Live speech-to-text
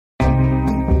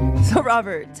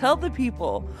Robert, tell the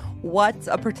people, what's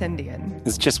a pretendian?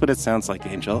 It's just what it sounds like,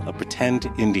 Angel, a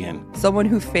pretend Indian. Someone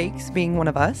who fakes being one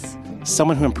of us?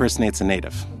 Someone who impersonates a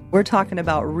native. We're talking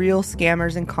about real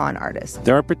scammers and con artists.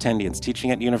 There are pretendians teaching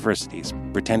at universities,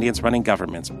 pretendians running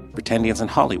governments, pretendians in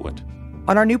Hollywood.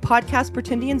 On our new podcast,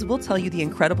 Pretendians, we'll tell you the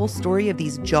incredible story of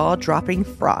these jaw-dropping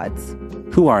frauds.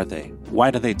 Who are they? Why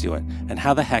do they do it? And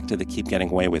how the heck do they keep getting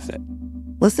away with it?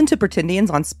 Listen to Pretendians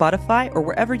on Spotify or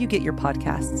wherever you get your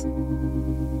podcasts.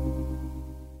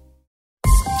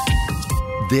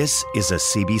 This is a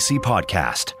CBC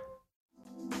podcast.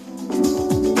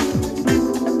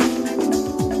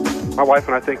 My wife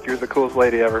and I think you're the coolest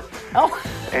lady ever. Oh,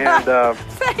 and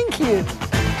thank you.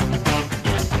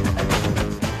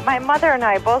 My mother and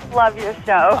I both love your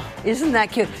show. Isn't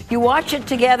that cute? You watch it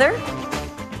together?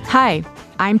 Hi,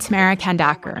 I'm Tamara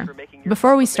Kandaker.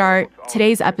 Before we start,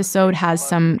 today's episode has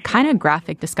some kind of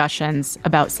graphic discussions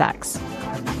about sex.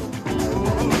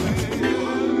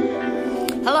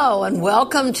 Hello, and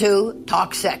welcome to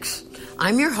Talk Sex.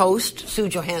 I'm your host, Sue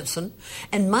Johanson,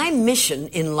 and my mission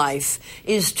in life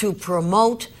is to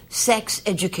promote sex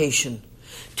education,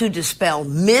 to dispel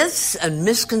myths and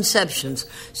misconceptions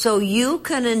so you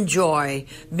can enjoy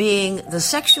being the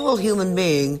sexual human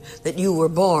being that you were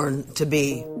born to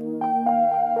be.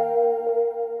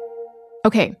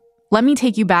 Okay, let me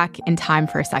take you back in time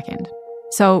for a second.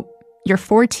 So, you're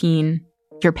 14,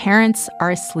 your parents are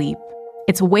asleep,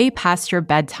 it's way past your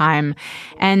bedtime,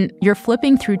 and you're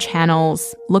flipping through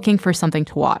channels looking for something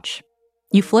to watch.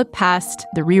 You flip past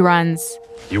the reruns.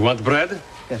 You want bread?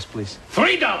 Yes, please.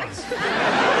 $3!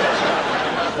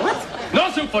 What? No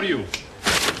soup for you.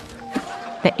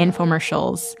 The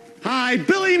infomercials. Hi,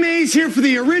 Billy Mays here for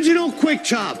the original Quick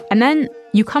Chop. And then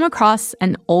you come across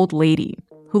an old lady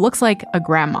who looks like a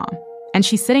grandma, and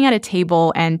she's sitting at a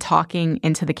table and talking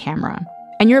into the camera.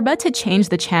 And you're about to change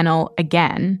the channel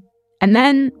again, and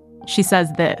then she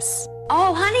says this.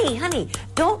 Oh, honey,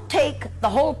 don't take the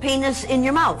whole penis in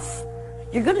your mouth.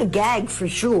 You're going to gag for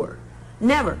sure.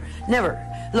 Never.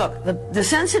 Look, the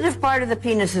sensitive part of the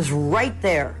penis is right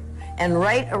there, and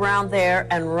right around there,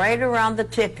 and right around the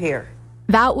tip here.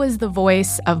 That was the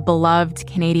voice of beloved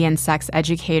Canadian sex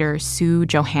educator Sue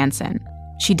Johanson.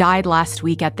 She died last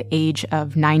week at the age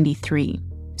of 93.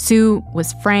 Sue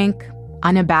was frank,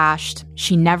 unabashed,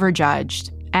 she never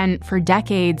judged, and for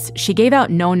decades, she gave out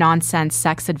no-nonsense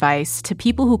sex advice to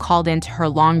people who called into her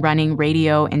long-running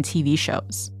radio and TV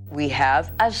shows. We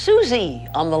have a Susie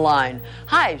on the line.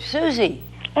 Hi, Susie.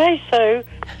 Hi, Sue.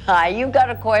 Hi, you've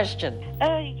got a question.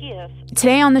 Yes.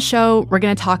 Today on the show, we're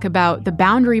going to talk about the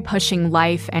boundary-pushing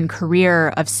life and career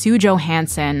of Sue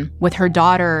Johanson with her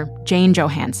daughter, Jane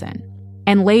Johanson.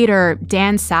 And later,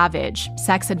 Dan Savage,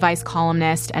 sex advice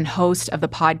columnist and host of the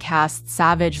podcast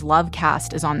Savage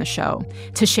Lovecast, is on the show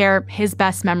to share his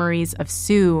best memories of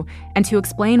Sue and to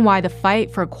explain why the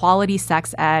fight for quality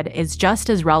sex ed is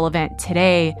just as relevant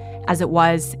today as it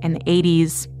was in the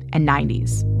 80s and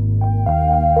 90s.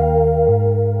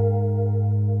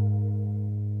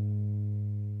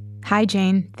 Hi,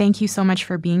 Jane. Thank you so much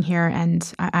for being here,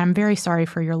 and I'm very sorry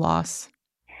for your loss.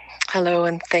 Hello,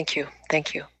 and thank you.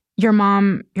 Thank you. Your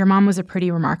mom was a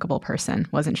pretty remarkable person,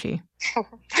 wasn't she?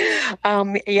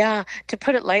 Yeah, to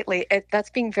put it lightly, that's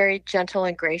being very gentle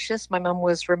and gracious. My mom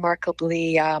was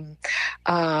remarkably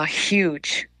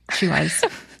huge.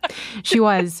 She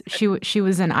was. She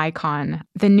was an icon.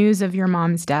 The news of your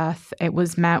mom's death, it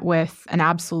was met with an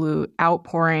absolute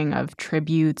outpouring of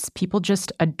tributes. People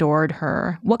just adored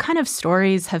her. What kind of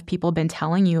stories have people been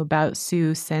telling you about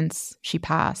Sue since she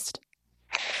passed?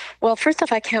 Well, first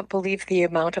off, I can't believe the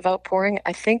amount of outpouring.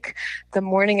 I think the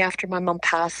morning after my mom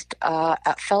passed,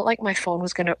 it felt like my phone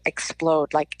was going to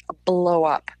explode, like blow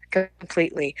up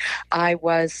completely. I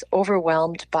was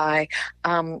overwhelmed by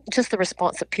just the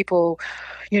response that people,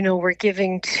 were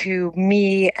giving to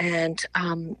me, and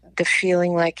the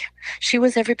feeling like she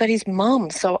was everybody's mom.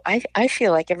 So I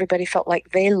feel like everybody felt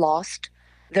like they lost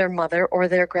their mother or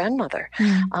their grandmother.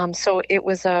 So it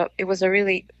was a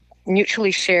really mutually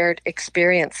shared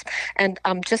experience. And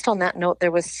just on that note,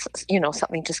 there was,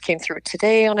 something just came through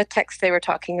today on a text. They were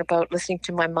talking about listening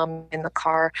to my mom in the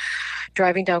car,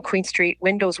 driving down Queen Street,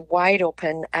 windows wide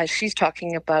open, as she's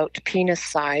talking about penis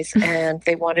size. And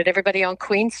they wanted everybody on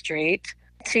Queen Street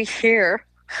to hear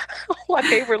what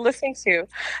they were listening to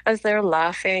as they're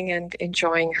laughing and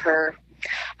enjoying her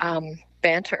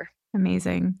banter.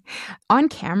 Amazing. On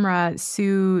camera,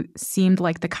 Sue seemed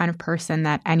like the kind of person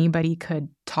that anybody could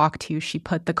talk to. She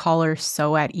put the caller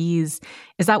so at ease.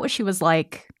 Is that what she was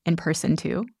like in person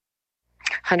too?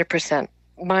 100%.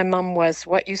 my mom was,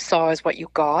 what you saw is what you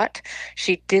got.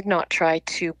 She did not try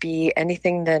to be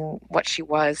anything than what she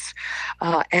was.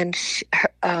 I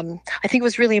think it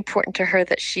was really important to her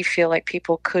that she feel like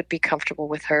people could be comfortable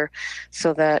with her,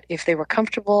 so that if they were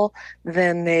comfortable,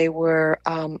 then they were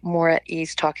more at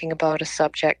ease talking about a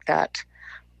subject that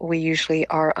we usually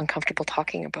are uncomfortable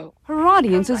talking about. Her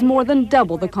audience is more than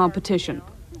double the competition.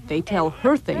 They tell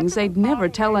her things they'd never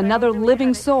tell another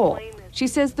living soul. She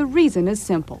says the reason is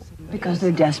simple. Because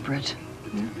they're desperate.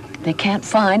 They can't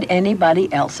find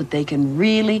anybody else that they can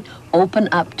really open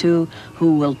up to,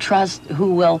 who will trust,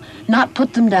 who will not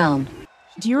put them down.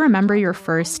 Do you remember your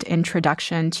first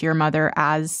introduction to your mother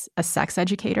as a sex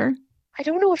educator? I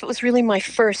don't know if it was really my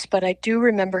first, but I do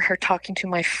remember her talking to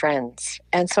my friends.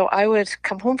 And so I would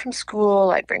come home from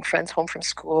school, I'd bring friends home from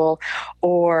school,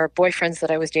 or boyfriends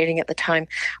that I was dating at the time.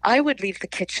 I would leave the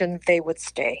kitchen, they would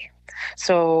stay.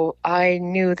 So I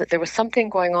knew that there was something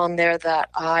going on there that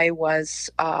I was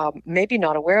maybe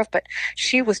not aware of, but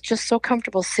she was just so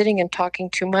comfortable sitting and talking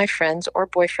to my friends or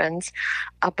boyfriends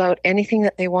about anything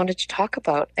that they wanted to talk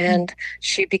about. And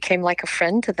she became like a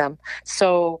friend to them.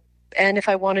 And if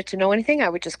I wanted to know anything, I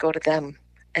would just go to them.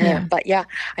 But yeah,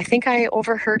 I think I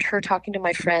overheard her talking to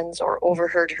my friends, or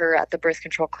overheard her at the birth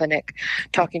control clinic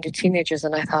talking to teenagers.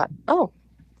 And I thought, oh,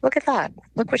 look at that.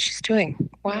 Look what she's doing.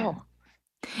 Wow.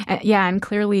 And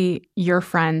clearly your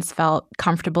friends felt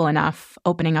comfortable enough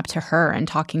opening up to her and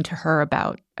talking to her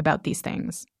about these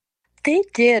things. They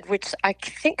did, which I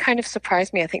think kind of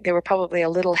surprised me. I think they were probably a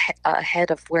little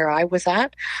ahead of where I was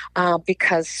at,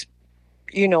 because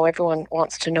everyone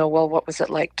wants to know, well, what was it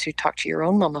like to talk to your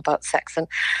own mom about sex? And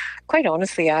quite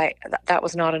honestly, that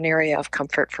was not an area of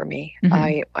comfort for me.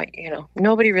 Mm-hmm.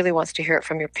 Nobody really wants to hear it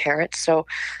from your parents. So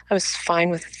I was fine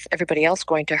with everybody else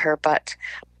going to her, but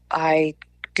I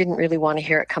didn't really want to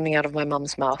hear it coming out of my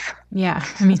mom's mouth. Yeah.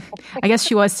 I mean, I guess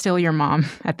she was still your mom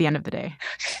at the end of the day.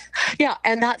 Yeah.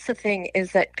 And that's the thing,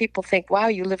 is that people think, wow,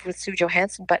 you live with Sue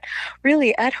Johanson. But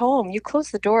really, at home, you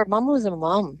close the door. Mom was a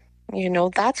mom.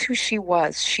 That's who she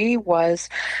was. She was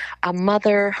a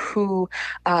mother who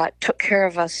took care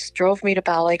of us, drove me to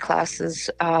ballet classes,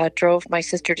 drove my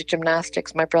sister to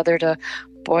gymnastics, my brother to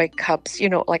boy cubs,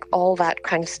 like all that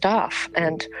kind of stuff.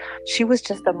 And she was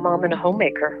just a mom and a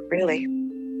homemaker, really.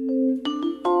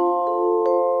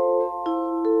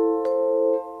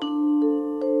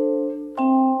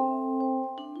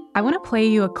 I want to play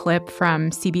you a clip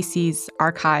from CBC's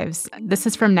archives. This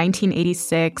is from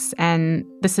 1986, and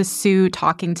this is Sue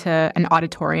talking to an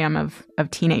auditorium of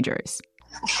teenagers.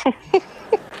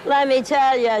 Let me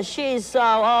tell you, she's so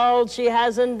old, she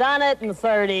hasn't done it in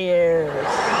 30 years.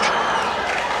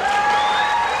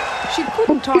 She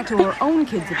couldn't talk to her own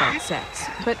kids about sex,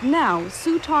 but now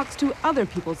Sue talks to other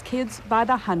people's kids by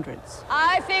the hundreds.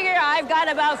 I figure I've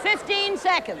got about 15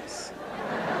 seconds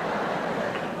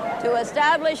to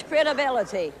establish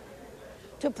credibility,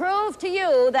 to prove to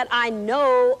you that I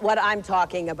know what I'm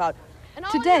talking about.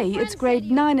 Today, it's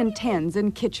grade 9 and 10s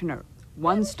in Kitchener.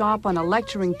 One stop on a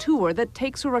lecturing tour that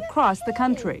takes her across the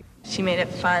country. She made it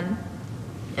fun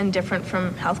and different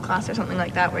from health class or something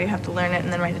like that, where you have to learn it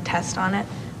and then write a test on it.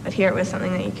 But here it was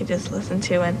something that you could just listen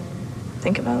to and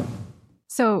think about.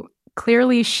 So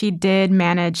clearly she did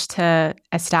manage to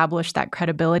establish that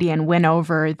credibility and win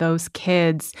over those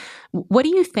kids. What do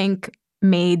you think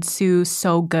made Sue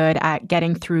so good at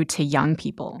getting through to young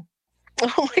people?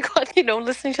 Oh my God,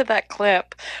 listening to that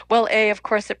clip. Well, of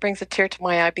course, it brings a tear to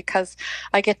my eye because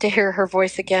I get to hear her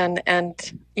voice again. And,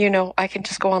 I can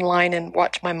just go online and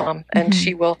watch my mom, and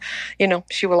she will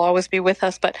always be with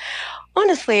us. But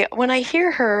honestly, when I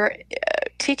hear her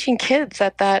teaching kids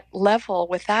at that level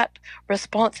with that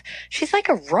response, she's like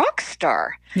a rock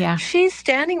star. Yeah. She's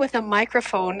standing with a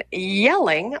microphone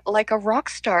yelling like a rock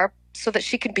star, so that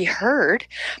she can be heard,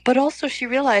 but also she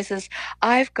realizes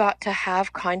I've got to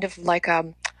have kind of like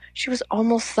she was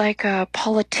almost like a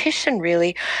politician,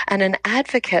 really, and an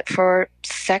advocate for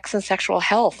sex and sexual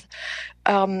health.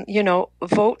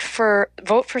 Vote for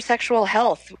sexual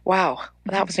health. Wow,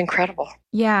 that was incredible.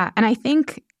 Yeah, and I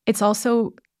think it's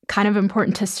also kind of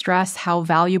important to stress how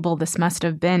valuable this must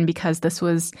have been, because this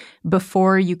was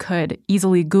before you could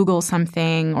easily Google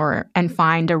something and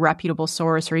find a reputable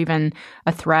source or even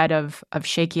a thread of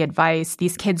shaky advice.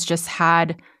 These kids just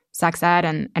had sex ed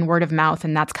and word of mouth,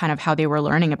 and that's kind of how they were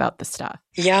learning about this stuff.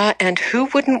 Yeah, and who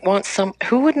wouldn't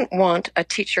want a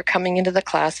teacher coming into the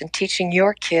class and teaching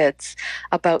your kids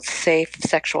about safe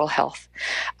sexual health?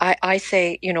 I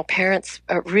say, parents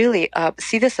really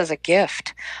see this as a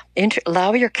gift.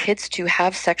 Allow your kids to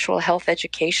have sexual health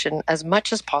education as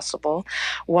much as possible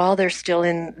while they're still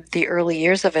in the early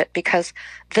years of it, because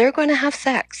they're going to have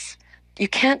sex. You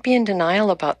can't be in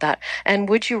denial about that. And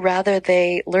would you rather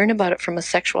they learn about it from a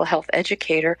sexual health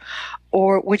educator,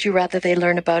 or would you rather they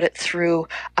learn about it through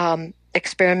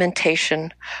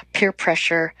experimentation, peer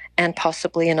pressure, and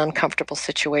possibly an uncomfortable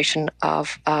situation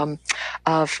of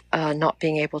not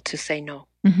being able to say no?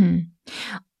 Mm-hmm.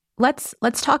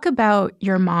 Let's talk about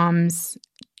your mom's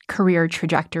career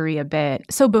trajectory a bit.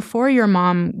 So before your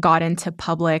mom got into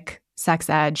public sex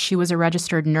ed, she was a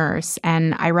registered nurse,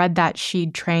 and I read that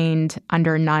she'd trained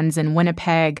under nuns in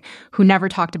Winnipeg who never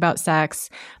talked about sex.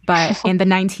 But in the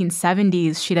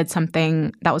 1970s, she did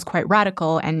something that was quite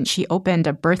radical, and she opened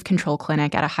a birth control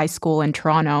clinic at a high school in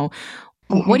Toronto.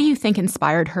 Mm-hmm. What do you think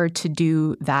inspired her to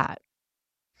do that?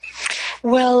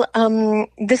 Well,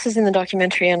 this is in the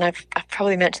documentary, and I've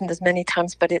probably mentioned this many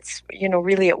times, but it's,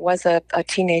 really it was a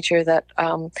teenager that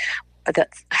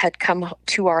had come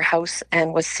to our house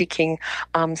and was seeking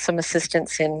some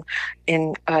assistance in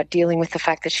dealing with the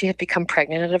fact that she had become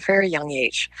pregnant at a very young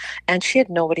age, and she had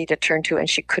nobody to turn to, and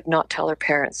she could not tell her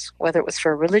parents, whether it was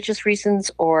for religious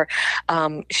reasons or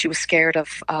she was scared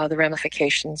of the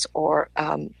ramifications or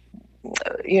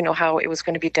how it was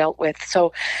going to be dealt with.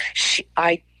 So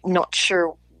I'm not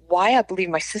sure why. I believe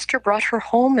my sister brought her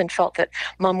home and felt that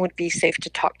Mom would be safe to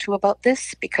talk to about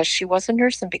this because she was a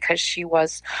nurse and because she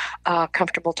was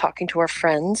comfortable talking to her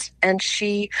friends. And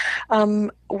she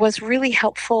was really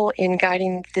helpful in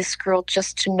guiding this girl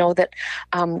just to know that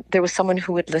there was someone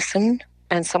who would listen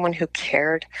and someone who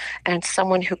cared and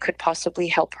someone who could possibly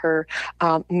help her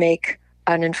make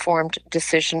an informed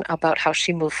decision about how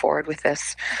she moved forward with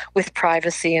this, with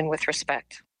privacy and with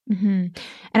respect. Mm-hmm.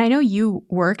 And I know you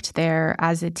worked there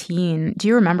as a teen. Do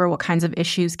you remember what kinds of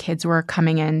issues kids were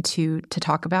coming in to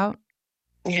talk about?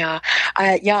 Yeah,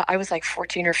 I was like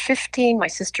 14 or 15. My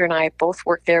sister and I both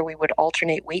worked there. We would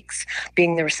alternate weeks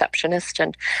being the receptionist,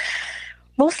 and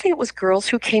mostly it was girls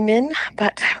who came in,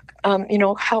 but,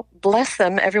 how bless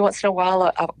them, every once in a while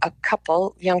a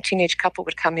couple, young teenage couple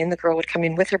would come in, the girl would come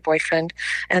in with her boyfriend,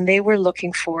 and they were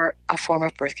looking for a form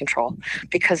of birth control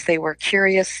because they were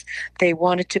curious, they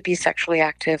wanted to be sexually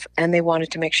active, and they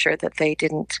wanted to make sure that they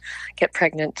didn't get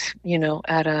pregnant,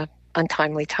 at a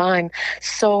untimely time.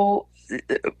 So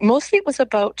mostly it was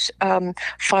about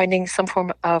finding some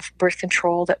form of birth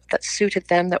control that suited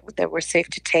them, that were safe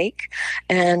to take.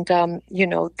 And,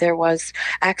 there was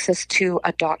access to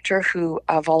a doctor who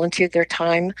volunteered their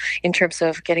time in terms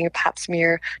of getting a pap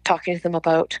smear, talking to them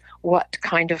about what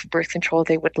kind of birth control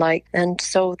they would like. And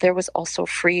so there was also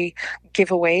free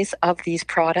giveaways of these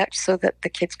products so that the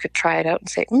kids could try it out and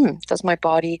say, does my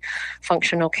body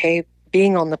function okay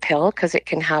being on the pill? Because it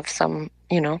can have some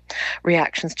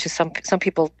reactions to some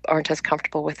people aren't as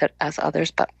comfortable with it as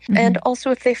others, but and also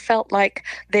if they felt like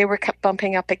they were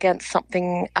bumping up against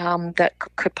something that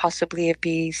could possibly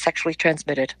be sexually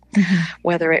transmitted,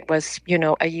 whether it was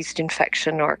a yeast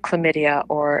infection or chlamydia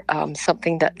or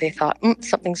something that they thought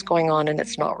something's going on and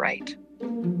it's not right.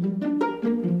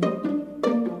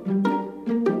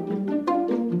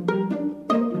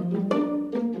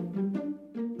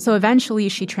 So eventually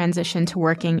she transitioned to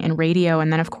working in radio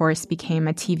and then, of course, became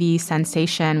a TV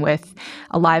sensation with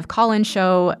a live call-in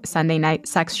show, Sunday night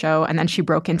sex show, and then she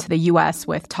broke into the U.S.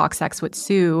 with Talk Sex with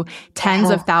Sue. Tens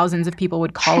of thousands of people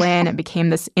would call in. It became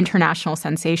this international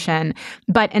sensation.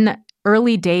 But in the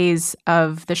early days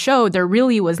of the show, there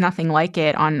really was nothing like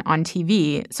it on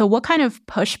TV. So what kind of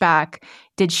pushback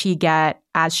did she get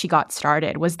as she got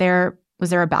started? Was there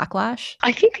a backlash?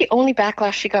 I think the only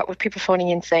backlash she got was people phoning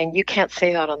in saying, you can't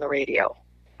say that on the radio.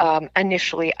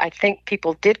 Initially, I think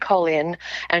people did call in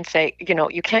and say,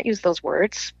 you can't use those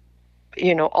words.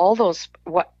 All those,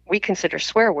 what we consider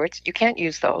swear words, you can't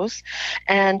use those.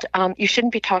 And you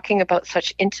shouldn't be talking about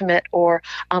such intimate or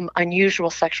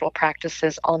unusual sexual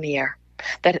practices on the air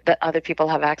that other people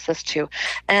have access to.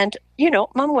 And,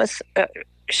 Mom was...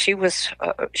 She was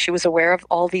aware of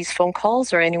all these phone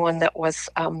calls or anyone that was,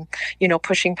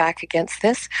 pushing back against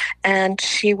this. And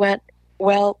she went,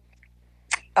 well,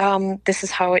 this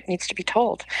is how it needs to be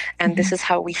told. And this is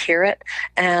how we hear it.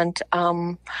 And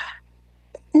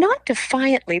not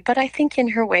defiantly, but I think in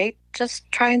her way, just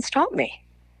try and stop me.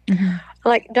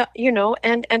 Like,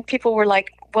 and people were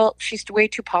like, well, she's way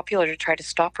too popular to try to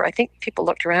stop her. I think people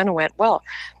looked around and went, well,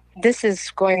 this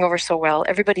is going over so well.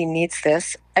 Everybody needs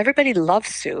this. Everybody loves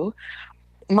Sue.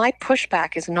 My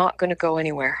pushback is not going to go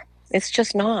anywhere. It's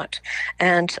just not.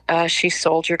 And she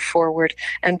soldiered forward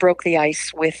and broke the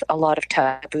ice with a lot of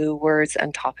taboo words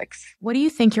and topics. What do you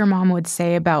think your mom would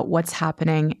say about what's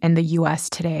happening in the U.S.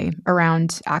 today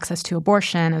around access to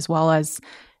abortion as well as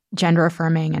gender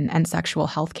affirming and sexual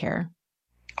health care?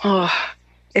 Oh,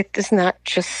 Isn't that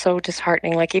just so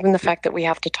disheartening? Like, even the fact that we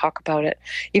have to talk about it,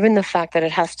 even the fact that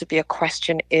it has to be a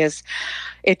question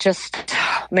it just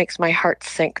makes my heart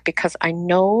sink, because I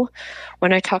know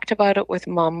when I talked about it with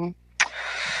Mom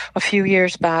a few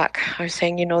years back, I was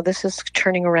saying, this is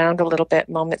turning around a little bit,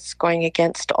 Mom. It's going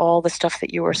against all the stuff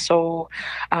that you were so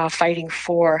fighting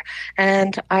for.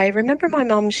 And I remember my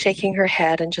mom shaking her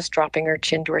head and just dropping her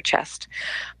chin to her chest,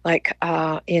 like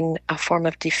in a form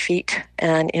of defeat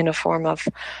and in a form of,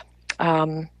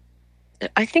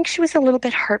 I think she was a little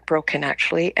bit heartbroken,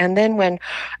 actually. And then when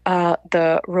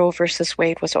the Roe versus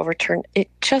Wade was overturned, it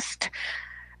just...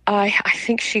 I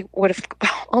think she would have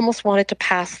almost wanted to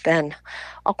pass then,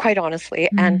 quite honestly.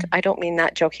 Mm-hmm. And I don't mean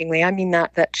that jokingly. I mean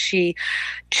that she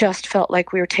just felt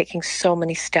like we were taking so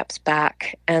many steps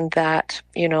back, and that,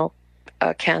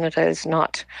 Canada is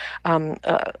not,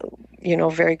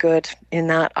 very good in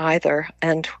that either.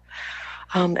 And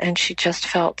she just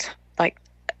felt like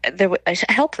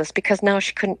helpless, because now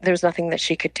there was nothing that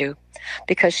she could do,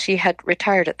 because she had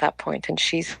retired at that point, and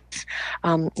she's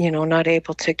not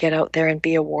able to get out there and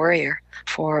be a warrior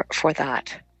for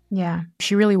that. Yeah,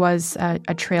 she really was a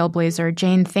trailblazer.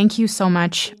 Jane, thank you so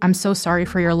much. I'm so sorry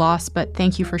for your loss, but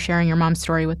thank you for sharing your mom's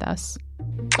story with us.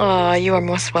 Oh, you are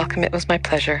most welcome. It was my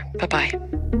pleasure. Bye-bye.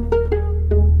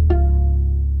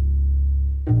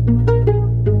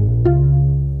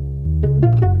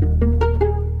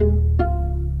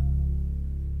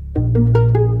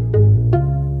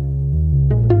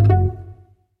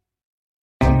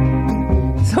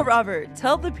 So, Robert,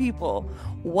 tell the people,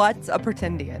 what's a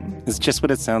pretendian? It's just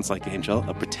what it sounds like, Angel.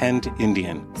 A pretend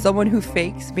Indian. Someone who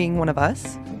fakes being one of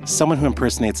us? Someone who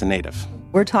impersonates a native.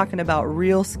 We're talking about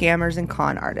real scammers and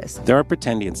con artists. There are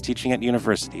pretendians teaching at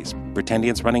universities,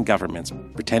 pretendians running governments,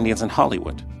 pretendians in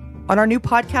Hollywood. On our new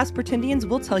podcast, Pretendians,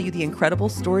 we'll tell you the incredible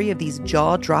story of these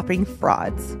jaw-dropping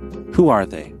frauds. Who are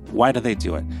they? Why do they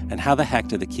do it? And how the heck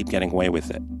do they keep getting away with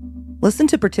it? Listen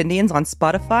to Pretendians on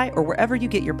Spotify or wherever you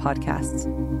get your podcasts.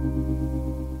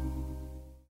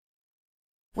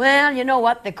 Well, you know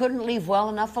what? They couldn't leave well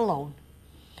enough alone.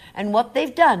 And what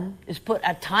they've done is put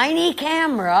a tiny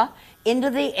camera into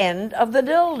the end of the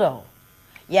dildo.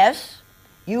 Yes,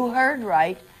 you heard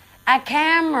right. A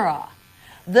camera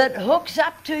that hooks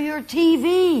up to your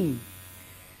TV.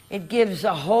 It gives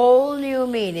a whole new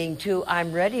meaning to,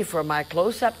 I'm ready for my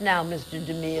close-up now, Mr.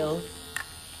 DeMille.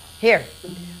 Here,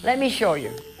 let me show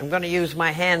you. I'm going to use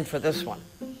my hand for this one.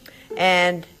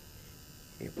 And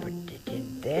you put it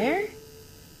in there,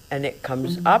 and it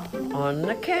comes up on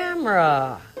the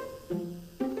camera.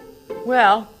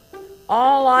 Well,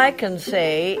 all I can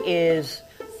say is,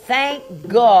 thank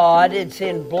God it's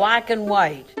in black and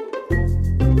white.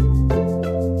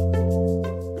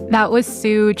 That was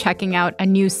Sue checking out a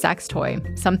new sex toy,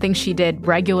 something she did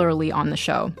regularly on the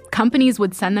show. Companies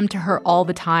would send them to her all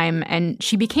the time, and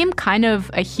she became kind of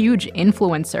a huge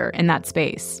influencer in that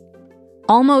space.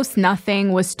 Almost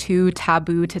nothing was too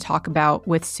taboo to talk about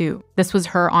with Sue. This was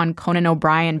her on Conan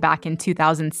O'Brien back in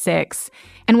 2006.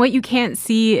 And what you can't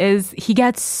see is he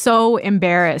gets so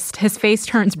embarrassed. His face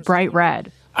turns bright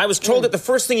red. I was told that the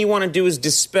first thing you want to do is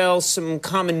dispel some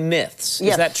common myths.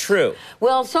 Yes. Is that true?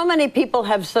 Well, so many people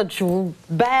have such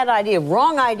bad ideas,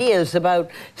 wrong ideas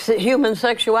about human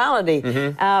sexuality.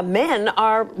 Mm-hmm. Men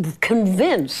are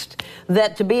convinced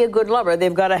that to be a good lover,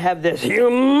 they've got to have this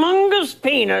humongous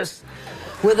penis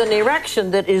with an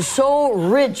erection that is so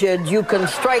rigid you can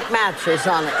strike matches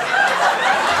on it.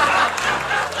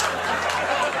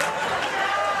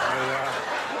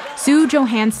 Sue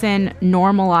Johanson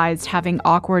normalized having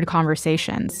awkward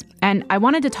conversations, and I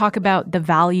wanted to talk about the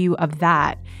value of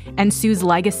that and Sue's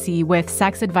legacy with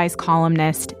sex advice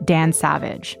columnist Dan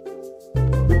Savage.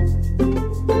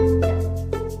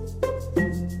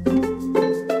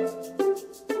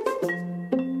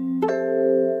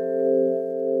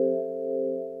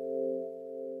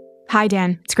 Hi,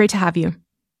 Dan. It's great to have you.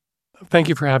 Thank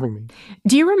you for having me.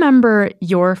 Do you remember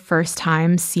your first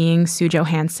time seeing Sue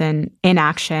Johanson in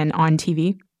action on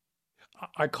TV?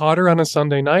 I caught her on a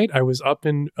Sunday night. I was up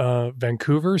in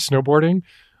Vancouver snowboarding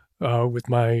with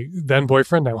my then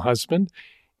boyfriend, now husband.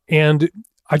 And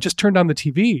I just turned on the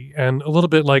TV, and a little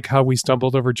bit like how we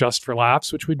stumbled over Just for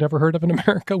Laughs, which we'd never heard of in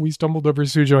America, we stumbled over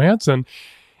Sue Johanson.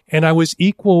 And I was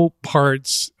equal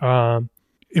parts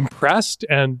impressed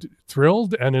and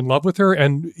thrilled and in love with her,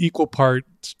 and equal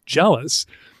parts jealous,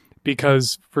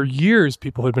 because for years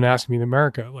people had been asking me in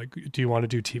America, like, do you want to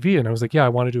do TV? And I was like, yeah, I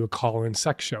want to do a call-in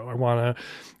sex show. I want to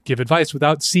give advice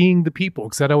without seeing the people,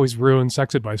 because that always ruins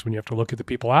sex advice when you have to look at the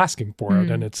people asking for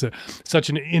it. And it's such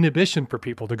an inhibition for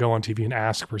people to go on TV and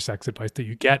ask for sex advice that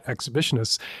you get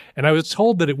exhibitionists. And I was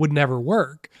told that it would never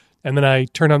work, And then I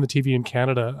turn on the TV in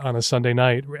Canada on a Sunday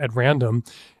night at random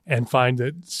and find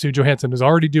that Sue Johanson is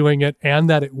already doing it and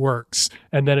that it works.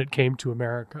 And then it came to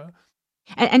America.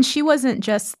 And she wasn't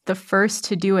just the first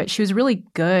to do it. She was really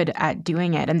good at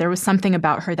doing it. And there was something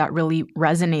about her that really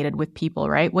resonated with people,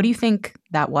 right? What do you think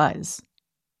that was?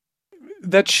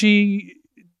 That she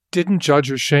didn't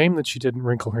judge or shame, that she didn't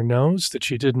wrinkle her nose, that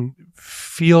she didn't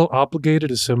feel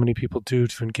obligated, as so many people do,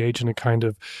 to engage in a kind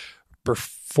of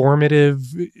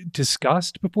performative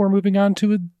disgust before moving on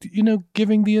to,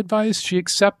 giving the advice. She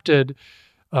accepted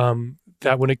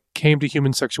that when it came to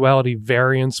human sexuality,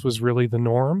 variance was really the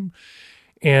norm.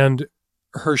 And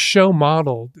her show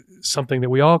modeled something that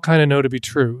we all kind of know to be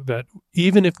true, that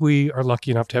even if we are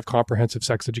lucky enough to have comprehensive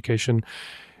sex education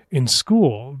in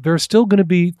school, there are still going to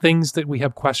be things that we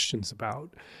have questions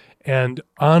about. And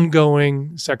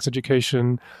ongoing sex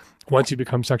education, once you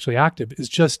become sexually active, is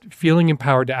just feeling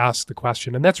empowered to ask the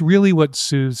question. And that's really what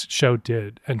Sue's show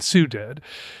did, and Sue did.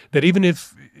 That even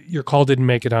if your call didn't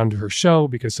make it onto her show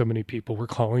because so many people were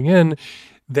calling in,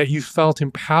 that you felt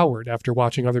empowered after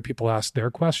watching other people ask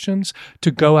their questions to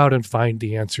go out and find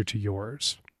the answer to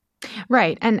yours.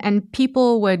 Right. And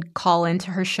people would call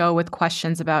into her show with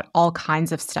questions about all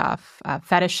kinds of stuff,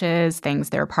 fetishes, things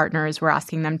their partners were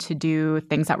asking them to do,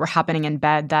 things that were happening in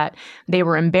bed that they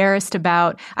were embarrassed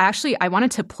about. I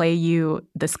wanted to play you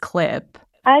this clip.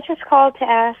 I just called to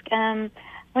ask,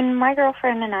 when my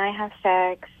girlfriend and I have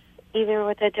sex, either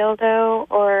with a dildo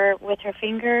or with her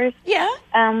fingers,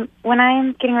 when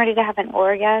I'm getting ready to have an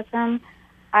orgasm,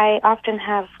 I often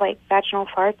have vaginal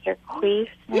farts or queefs.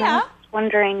 I'm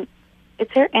wondering, is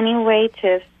there any way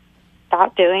to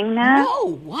stop doing that?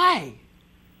 No, why?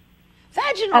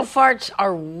 Vaginal farts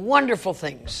are wonderful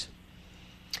things.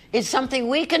 It's something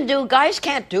we can do. Guys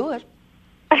can't do it.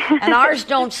 And ours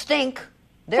don't stink.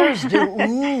 Theirs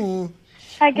do.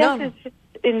 I guess it's just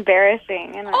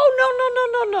embarrassing. And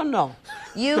No.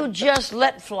 You just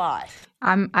let fly.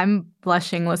 I'm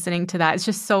blushing listening to that. It's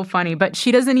just so funny. But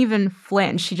she doesn't even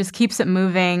flinch. She just keeps it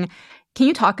moving. Can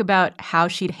you talk about how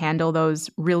she'd handle those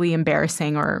really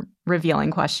embarrassing or revealing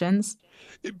questions?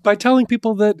 By telling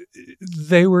people that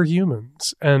they were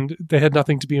humans and they had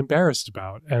nothing to be embarrassed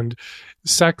about. And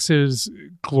sex is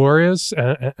glorious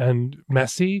and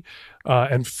messy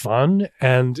and fun.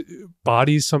 And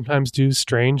bodies sometimes do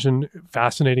strange and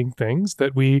fascinating things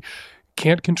that we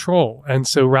can't control. And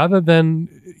so rather than,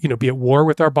 be at war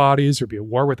with our bodies or be at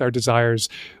war with our desires,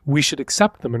 we should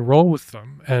accept them and roll with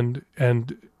them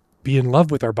and be in love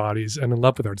with our bodies and in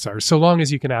love with our desires, so long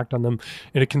as you can act on them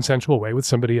in a consensual way with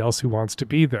somebody else who wants to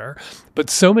be there. But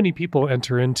so many people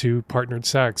enter into partnered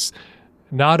sex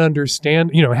not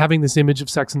understand, having this image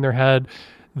of sex in their head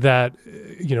that,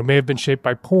 may have been shaped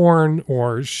by porn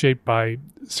or shaped by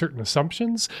certain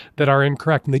assumptions that are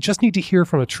incorrect. And they just need to hear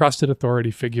from a trusted authority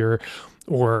figure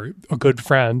or a good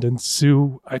friend. And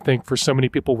Sue, I think, for so many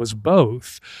people was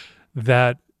both,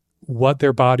 that what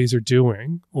their bodies are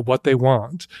doing or what they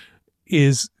want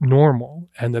is normal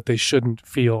and that they shouldn't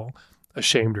feel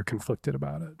ashamed or conflicted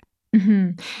about it.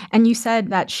 Mm-hmm. And you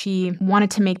said that she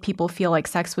wanted to make people feel like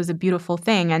sex was a beautiful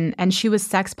thing. And she was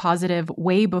sex positive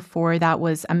way before that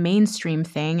was a mainstream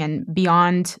thing. And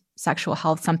beyond sexual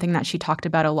health, something that she talked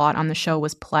about a lot on the show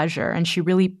was pleasure. And she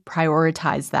really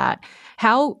prioritized that.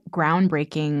 How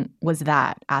groundbreaking was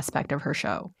that aspect of her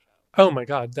show? Oh my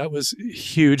God, that was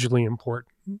hugely important.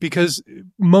 Because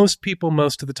most people,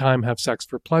 most of the time, have sex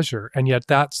for pleasure. And yet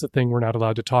that's the thing we're not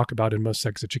allowed to talk about in most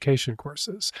sex education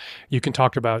courses. You can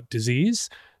talk about disease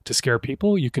to scare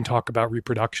people. You can talk about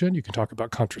reproduction. You can talk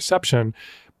about contraception.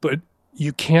 But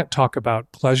you can't talk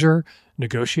about pleasure,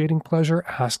 negotiating pleasure,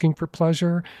 asking for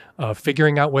pleasure,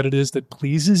 figuring out what it is that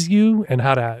pleases you and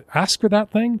how to ask for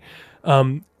that thing,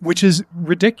 which is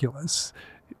ridiculous.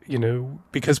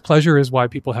 Because pleasure is why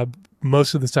people have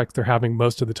most of the sex they're having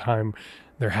most of the time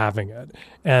they're having it.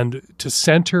 And to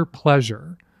center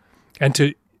pleasure and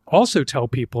to also tell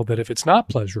people that if it's not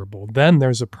pleasurable, then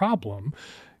there's a problem.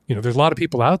 There's a lot of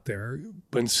people out there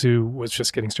when Sue was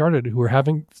just getting started who were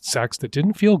having sex that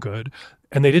didn't feel good.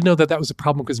 And they didn't know that that was a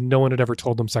problem because no one had ever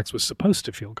told them sex was supposed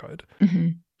to feel good. Mm-hmm.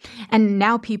 And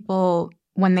now people,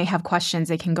 when they have questions,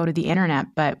 they can go to the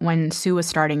internet. But when Sue was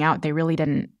starting out, they really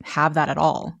didn't have that at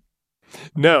all.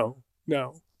 No.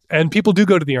 And people do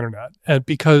go to the internet. And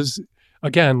because,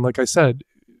 again, like I said,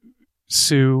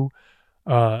 Sue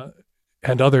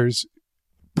and others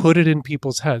put it in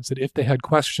people's heads that if they had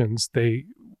questions, they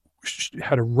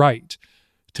had a right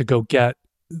to go get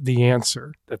the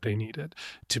answer that they needed,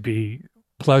 to be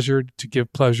pleasured, to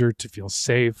give pleasure, to feel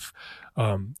safe,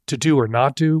 to do or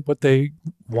not do what they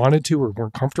wanted to or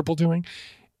weren't comfortable doing.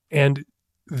 And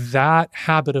that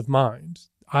habit of mind,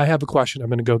 I have a question, I'm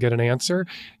going to go get an answer.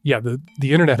 Yeah, the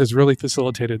internet has really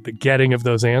facilitated the getting of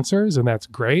those answers, and that's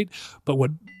great. But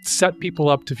what set people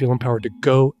up to feel empowered to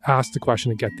go ask the question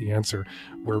and get the answer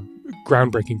were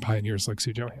groundbreaking pioneers like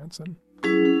Sue Johanson.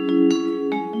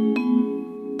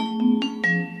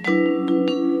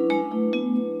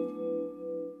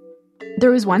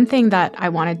 There was one thing that I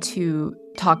wanted to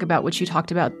talk about, which you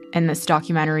talked about in this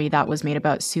documentary that was made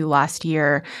about Sue last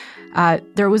year.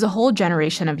 There was a whole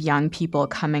generation of young people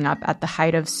coming up at the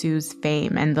height of Sue's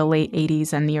fame in the late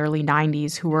 80s and the early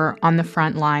 90s who were on the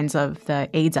front lines of the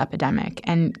AIDS epidemic.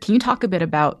 And can you talk a bit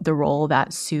about the role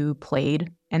that Sue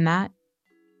played in that?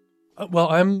 Well,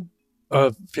 I'm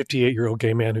a 58-year-old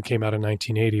gay man who came out in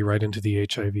 1980 right into the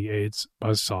HIV/AIDS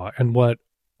buzzsaw. And what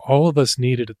all of us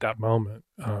needed at that moment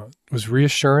was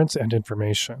reassurance and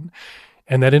information.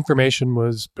 And that information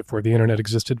was, before the internet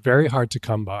existed, very hard to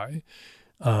come by.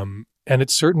 And it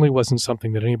certainly wasn't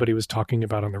something that anybody was talking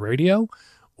about on the radio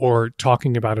or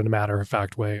talking about in a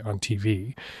matter-of-fact way on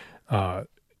TV. A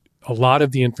lot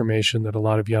of the information that a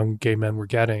lot of young gay men were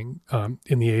getting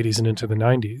in the 80s and into the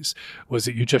 90s was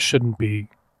that you just shouldn't be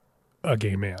a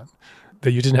gay man,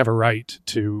 that you didn't have a right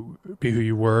to be who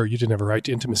you were, you didn't have a right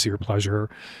to intimacy or pleasure,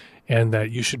 and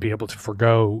that you should be able to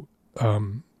forgo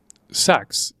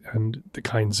sex and the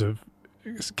kinds of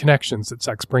connections that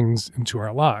sex brings into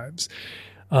our lives.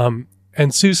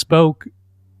 And Sue spoke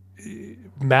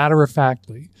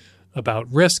matter-of-factly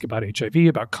about risk, about HIV,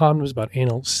 about condoms, about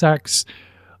anal sex,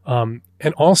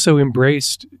 and also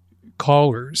embraced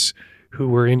callers who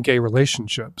were in gay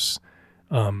relationships.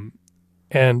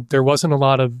 And there wasn't a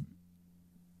lot of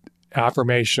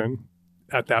affirmation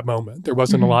at that moment. There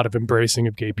wasn't a lot of embracing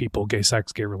of gay people, gay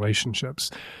sex, gay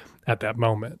relationships at that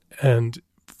moment. And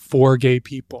for gay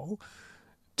people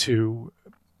to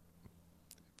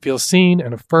feel seen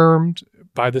and affirmed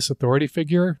by this authority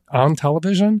figure on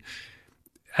television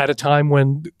at a time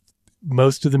when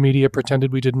most of the media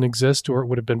pretended we didn't exist, or it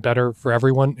would have been better for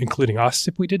everyone, including us,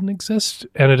 if we didn't exist.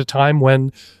 And at a time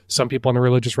when some people on the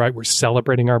religious right were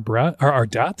celebrating our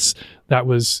deaths, that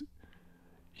was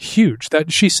huge.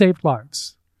 That she saved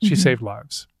lives. She saved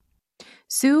lives.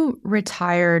 Sue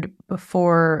retired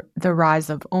before the rise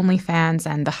of OnlyFans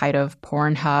and the height of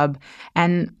Pornhub.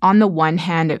 And on the one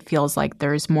hand, it feels like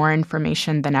there's more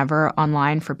information than ever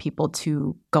online for people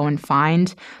to go and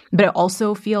find. But it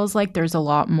also feels like there's a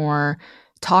lot more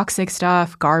toxic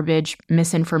stuff, garbage,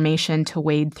 misinformation to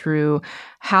wade through.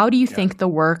 How do you think the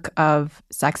work of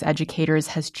sex educators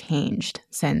has changed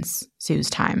since Sue's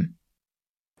time?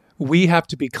 We have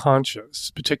to be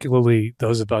conscious, particularly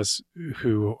those of us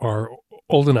who are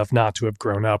old enough not to have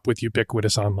grown up with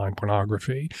ubiquitous online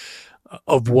pornography,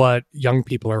 of what young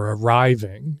people are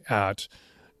arriving at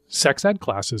sex ed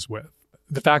classes with.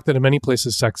 The fact that in many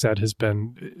places sex ed has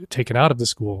been taken out of the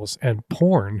schools and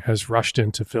porn has rushed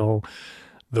in to fill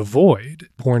the void.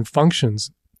 Porn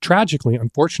functions tragically,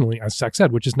 unfortunately, as sex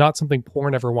ed, which is not something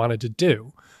porn ever wanted to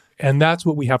do. And that's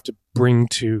what we have to bring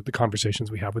to the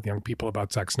conversations we have with young people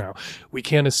about sex now. We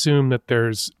can't assume that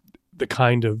there's the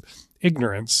kind of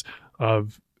ignorance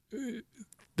of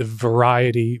the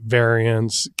variety,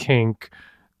 variance, kink,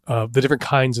 the different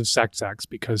kinds of sex acts,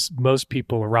 because most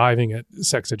people arriving at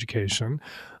sex education,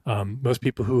 most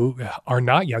people who are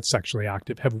not yet sexually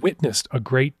active have witnessed a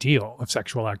great deal of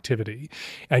sexual activity.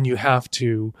 And you have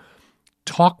to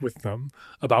talk with them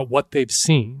about what they've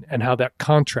seen and how that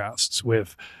contrasts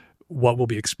with what will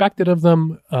be expected of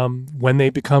them when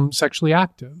they become sexually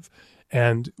active,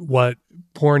 and what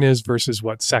porn is versus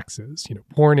what sex is. You know,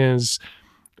 porn is,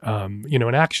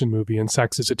 an action movie, and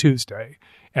sex is a Tuesday.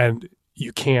 And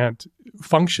you can't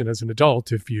function as an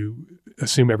adult if you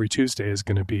assume every Tuesday is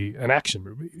going to be an action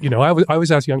movie. You know, I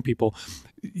always ask young people,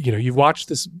 you've watched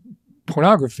this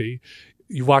pornography,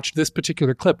 you watched this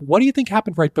particular clip. What do you think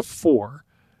happened right before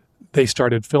they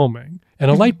started filming?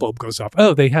 And a light bulb goes off.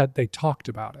 Oh, they talked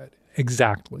about it.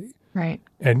 Exactly. Right.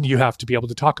 And you have to be able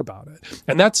to talk about it.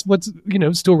 And that's what's,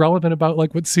 still relevant about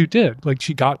like what Sue did. Like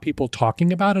she got people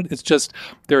talking about it. It's just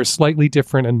there are slightly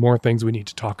different and more things we need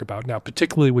to talk about now,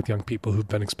 particularly with young people who've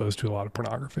been exposed to a lot of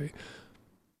pornography.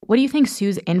 What do you think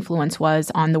Sue's influence was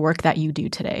on the work that you do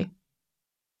today?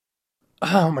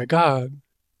 Oh, my God.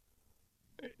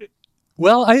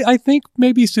 Well, I think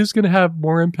maybe Sue's going to have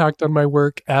more impact on my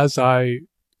work as I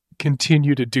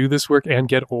continue to do this work and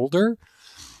get older.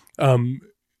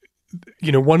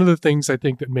 One of the things I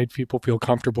think that made people feel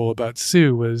comfortable about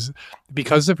Sue was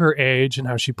because of her age and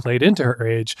how she played into her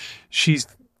age, she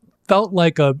felt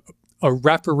like a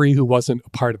referee who wasn't a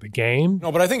part of the game.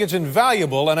 No, but I think it's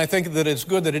invaluable, and I think that it's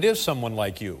good that it is someone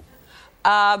like you.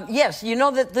 Yes, you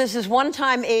know that this is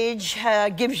one-time age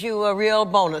gives you a real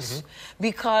bonus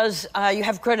because you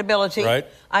have credibility. Right.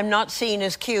 I'm not seen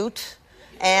as cute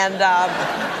and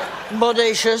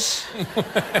bodacious.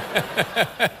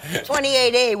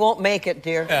 28A won't make it,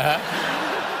 dear.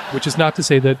 Which is not to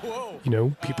say that,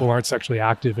 people aren't sexually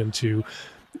active into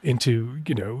their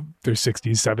 60s,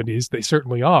 70s. They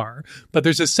certainly are. But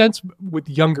there's a sense with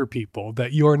younger people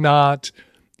that you're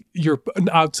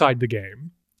outside the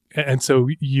game. And so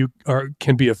you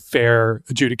can be a fair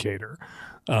adjudicator.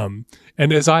 And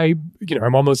as I'm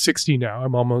almost 60 now.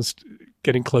 I'm almost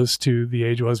getting close to the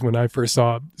age I was when I first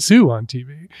saw Sue on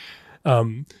TV.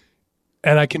 And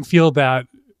I can feel that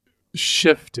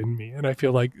shift in me. And I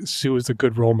feel like Sue is a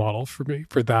good role model for me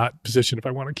for that position if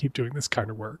I want to keep doing this kind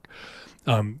of work.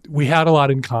 We had a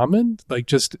lot in common, like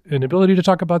just an ability to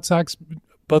talk about sex,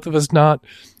 both of us not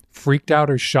freaked out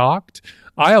or shocked.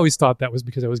 I always thought that was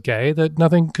because I was gay, that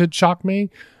nothing could shock me.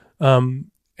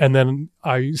 And then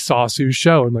I saw Sue's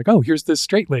show and here's this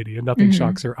straight lady and nothing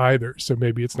shocks her either. So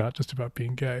maybe it's not just about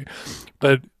being gay.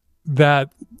 But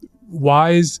that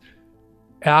wise,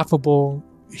 affable,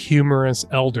 humorous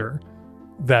elder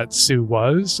that Sue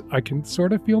was, I can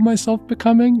sort of feel myself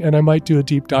becoming. And I might do a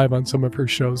deep dive on some of her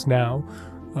shows now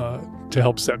to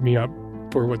help set me up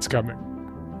for what's coming.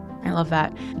 I love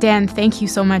that. Dan, thank you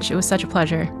so much. It was such a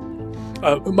pleasure.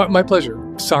 My pleasure.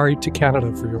 Sorry to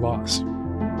Canada for your loss.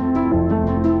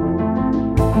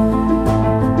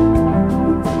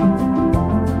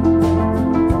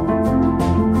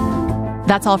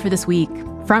 That's all for this week.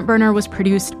 Front Burner was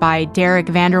produced by Derek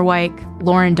Vanderwyk,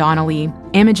 Lauren Donnelly,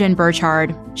 Imogen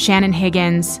Burchard, Shannon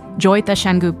Higgins, Joyita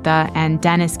Shengupta, and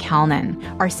Dennis Kalnin.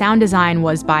 Our sound design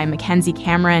was by Mackenzie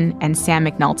Cameron and Sam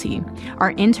McNulty.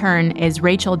 Our intern is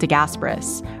Rachel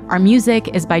DeGasperis. Our music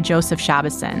is by Joseph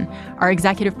Shabison. Our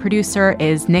executive producer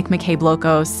is Nick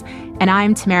McKay-Blokos, and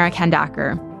I'm Tamara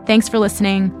Kandaker. Thanks for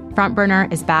listening. Front Burner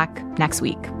is back next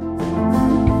week.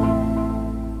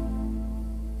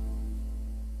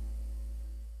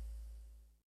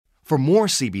 For more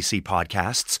CBC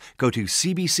podcasts, go to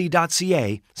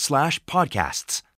cbc.ca/podcasts.